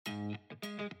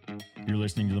You're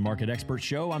listening to the Market Expert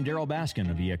Show. I'm Daryl Baskin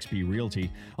of eXp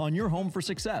Realty on your home for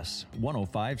success,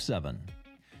 105.7.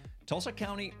 Tulsa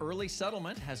County Early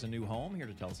Settlement has a new home. Here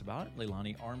to tell us about it,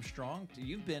 Leilani Armstrong.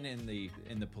 You've been in the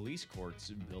police courts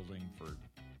building for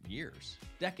years,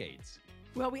 decades.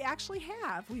 Well, we actually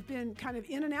have. We've been kind of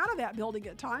in and out of that building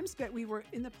at times, but we were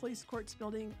in the police courts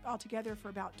building altogether for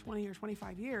about 20 or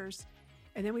 25 years.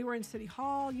 And then we were in City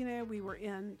Hall. We were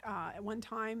in, at one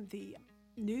time, the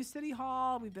new City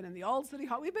Hall. We've been in the old City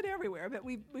Hall. We've been everywhere, but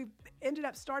we've ended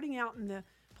up starting out in the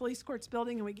police courts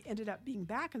building, and we ended up being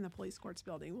back in the police courts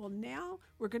building. Well, now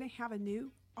we're going to have a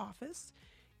new office.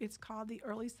 It's called the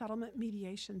Early Settlement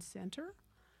Mediation Center,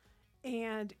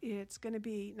 and it's going to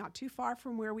be not too far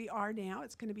from where we are now.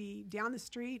 It's going to be down the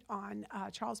street on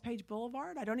Charles Page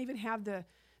Boulevard. I don't even have the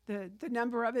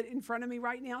number of it in front of me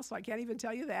right now, so I can't even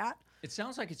tell you that. It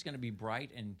sounds like it's going to be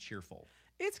bright and cheerful.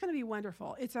 It's going to be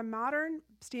wonderful. It's a modern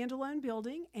standalone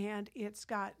building, and it's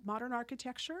got modern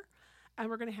architecture. And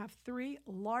we're going to have 3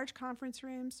 large conference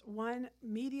rooms, 1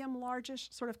 medium, largish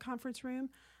sort of conference room.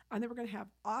 And then we're going to have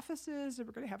offices, and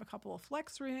we're going to have a couple of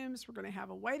flex rooms. We're going to have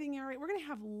a waiting area. We're going to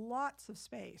have lots of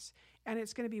space, and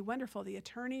it's going to be wonderful. The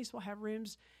attorneys will have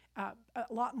rooms, a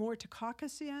lot more to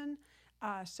caucus in,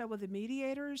 so will the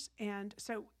mediators. And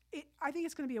so I think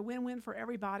it's going to be a win-win for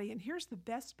everybody. And here's the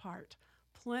best part.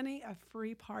 Plenty of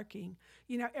free parking.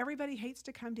 Everybody hates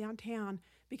to come downtown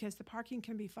because the parking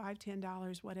can be $5,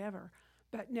 $10, whatever.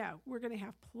 But no, we're going to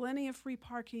have plenty of free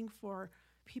parking for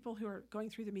people who are going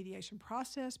through the mediation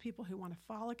process, people who want to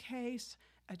file a case,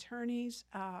 attorneys,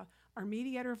 our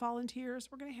mediator volunteers.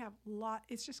 We're going to have a lot.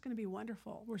 It's just going to be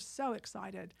wonderful. We're so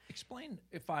excited. Explain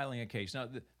filing a case. Now,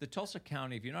 the Tulsa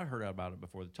County, if you've not heard about it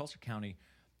before, the Tulsa County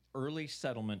Early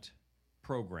Settlement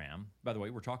Program, by the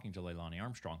way, we're talking to Leilani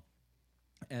Armstrong,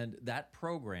 and that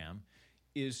program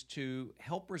is to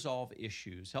help resolve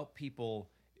issues, help people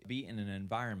be in an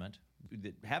environment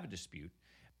that have a dispute,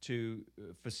 to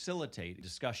facilitate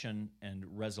discussion and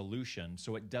resolution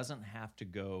so it doesn't have to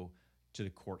go to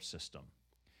the court system.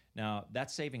 Now,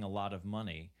 that's saving a lot of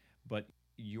money, but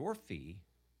your fee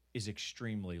is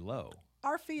extremely low.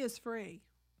 Our fee is free.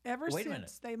 Ever Wait a since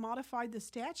minute. they modified the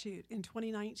statute in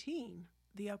 2019,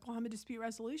 the Oklahoma Dispute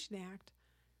Resolution Act,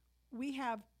 we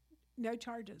have no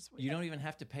charges. You don't even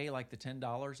have to pay like the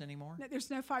 $10 anymore? No, there's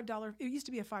no $5. It used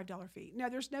to be a $5 fee. No,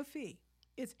 there's no fee.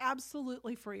 It's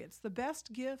absolutely free. It's the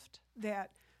best gift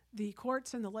that the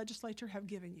courts and the legislature have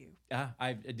given you.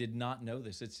 I did not know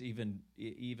this. It's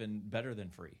even better than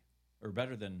free, or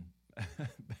better than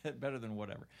better than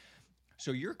whatever.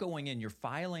 So you're going in, you're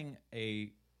filing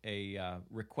a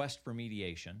request for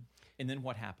mediation, and then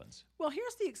what happens? Well,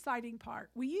 here's the exciting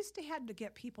part. We used to have to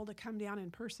get people to come down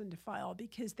in person to file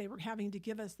because they were having to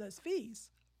give us those fees.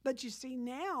 But you see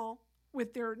now,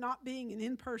 with there not being an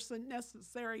in-person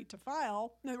necessary to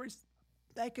file, in other words,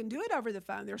 they can do it over the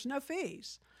phone. There's no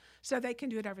fees. So they can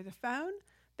do it over the phone.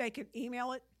 They can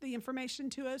email the information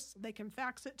to us. They can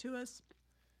fax it to us.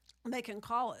 They can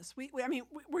call us.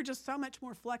 We're just so much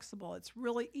more flexible. It's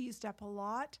really eased up a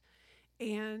lot.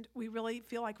 And we really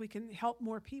feel like we can help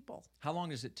more people. How long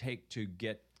does it take to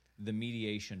get the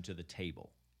mediation to the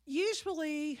table?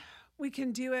 Usually, we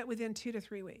can do it within 2 to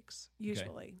 3 weeks,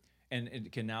 usually. Okay. And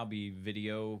it can now be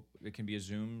video, it can be a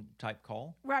Zoom type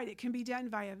call? Right, it can be done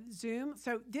via Zoom.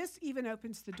 So this even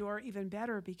opens the door even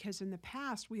better because in the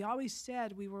past, we always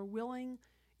said we were willing,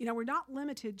 we're not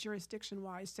limited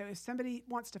jurisdiction-wise. So if somebody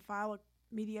wants to file a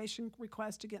mediation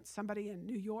request against somebody in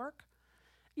New York,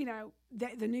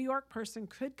 the New York person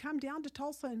could come down to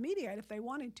Tulsa and mediate if they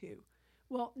wanted to.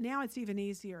 Well, now it's even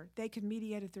easier. They can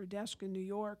mediate at their desk in New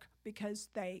York because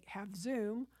they have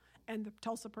Zoom, and the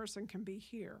Tulsa person can be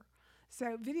here.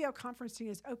 So video conferencing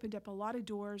has opened up a lot of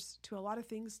doors to a lot of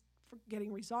things for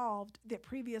getting resolved that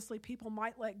previously people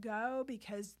might let go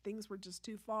because things were just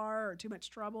too far or too much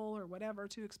trouble or whatever,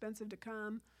 too expensive to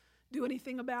come, do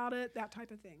anything about it, that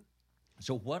type of thing.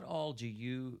 So what all do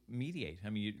you mediate? I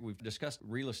mean, we've discussed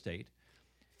real estate,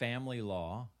 family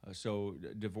law, so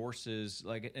divorces.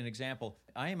 Like an example,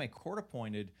 I am a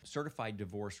court-appointed certified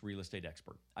divorce real estate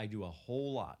expert. I do a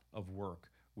whole lot of work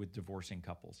with divorcing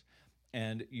couples.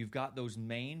 And you've got those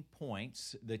main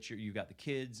points that you've got the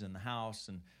kids and the house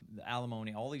and the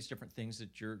alimony, all these different things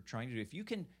that you're trying to do. If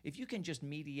you can just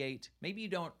mediate, maybe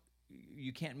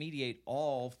you can't mediate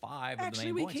all 5 of the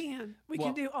main points. Actually, we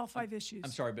can do all 5 issues.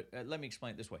 I'm sorry, but let me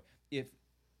explain it this way.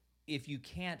 If you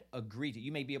can't agree to,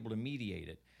 you may be able to mediate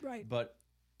it. Right. But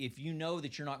if you know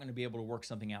that you're not going to be able to work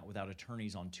something out without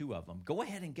attorneys on 2 of them, go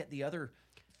ahead and get the other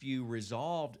you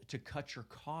resolved to cut your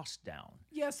costs down.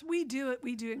 Yes, we do it.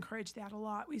 We do encourage that a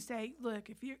lot. We say, look,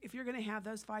 if you're going to have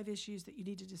those 5 issues that you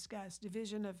need to discuss,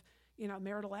 division of,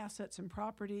 marital assets and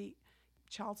property,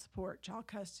 child support, child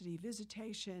custody,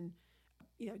 visitation,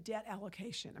 debt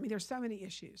allocation. I mean, there's so many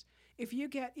issues. If you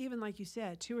get, even like you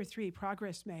said, 2 or 3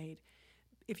 progress made,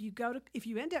 if you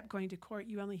end up going to court,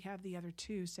 you only have the other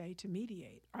 2, say, to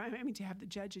mediate, or to have the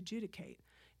judge adjudicate.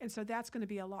 And so that's going to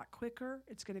be a lot quicker.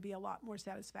 It's going to be a lot more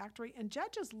satisfactory. And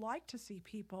judges like to see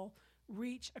people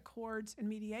reach accords and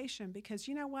mediation because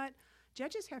you know what?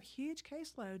 Judges have huge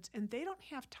caseloads and they don't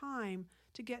have time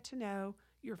to get to know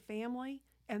your family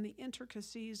and the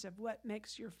intricacies of what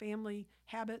makes your family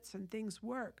habits and things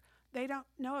work. They don't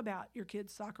know about your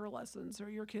kids' soccer lessons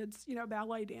or your kids',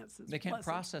 ballet dances. They can't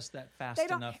process that fast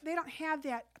enough. They don't have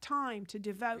that time to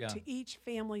devote to each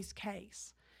family's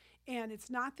case. And it's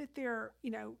not that they're,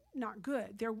 not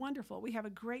good. They're wonderful. We have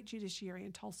a great judiciary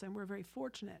in Tulsa, and we're very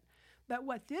fortunate. But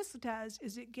what this does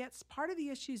is it gets part of the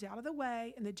issues out of the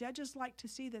way, and the judges like to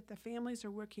see that the families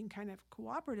are working kind of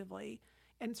cooperatively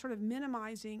and sort of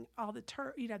minimizing all the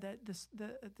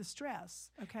the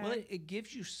stress. Okay. Well, it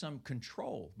gives you some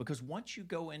control because once you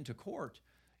go into court,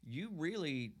 you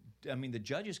really, the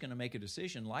judge is going to make a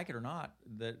decision, like it or not.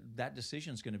 That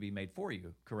decision is going to be made for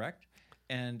you, correct?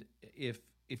 And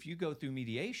if you go through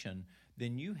mediation,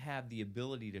 then you have the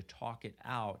ability to talk it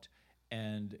out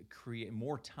and create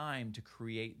more time to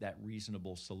create that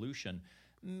reasonable solution.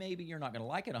 Maybe you're not going to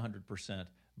like it 100%,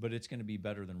 but it's going to be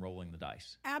better than rolling the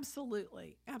dice.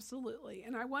 Absolutely. Absolutely.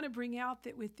 And I want to bring out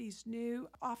that with these new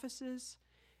offices,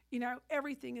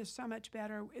 everything is so much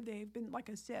better. They've been, like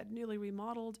I said, newly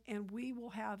remodeled, and we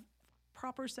will have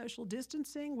proper social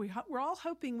distancing. We're all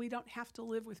hoping we don't have to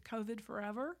live with COVID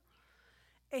forever.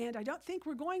 And I don't think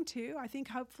we're going to. I think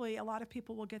hopefully a lot of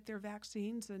people will get their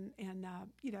vaccines, and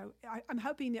I'm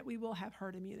hoping that we will have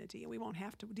herd immunity and we won't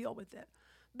have to deal with it.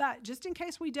 But just in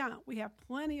case we don't, we have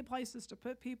plenty of places to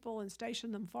put people and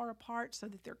station them far apart so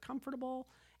that they're comfortable,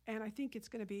 and I think it's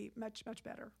going to be much, much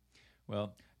better.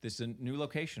 Well, this is a new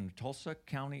location, Tulsa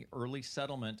County Early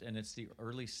Settlement, and it's the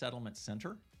Early Settlement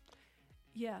Center.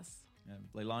 Yes.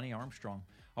 Leilani Armstrong,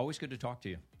 always good to talk to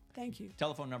you. Thank you.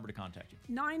 Telephone number to contact you.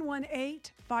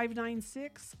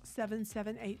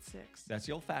 918-596-7786. That's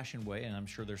the old-fashioned way, and I'm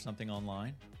sure there's something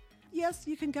online. Yes,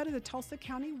 you can go to the Tulsa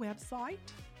County website,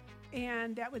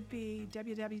 and that would be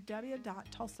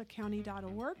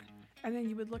www.tulsacounty.org. And then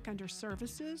you would look under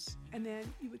services, and then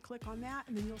you would click on that,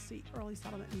 and then you'll see Early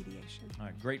Settlement Mediation. All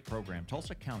right, great program.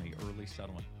 Tulsa County Early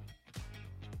Settlement.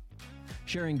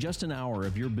 Sharing just an hour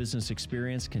of your business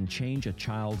experience can change a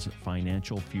child's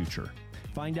financial future.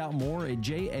 Find out more at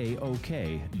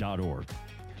jaok.org.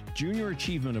 Junior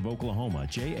Achievement of Oklahoma,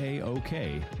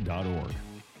 jaok.org.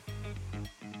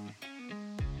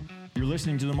 You're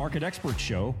listening to the Market Experts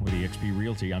Show with eXp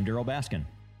Realty. I'm Darryl Baskin.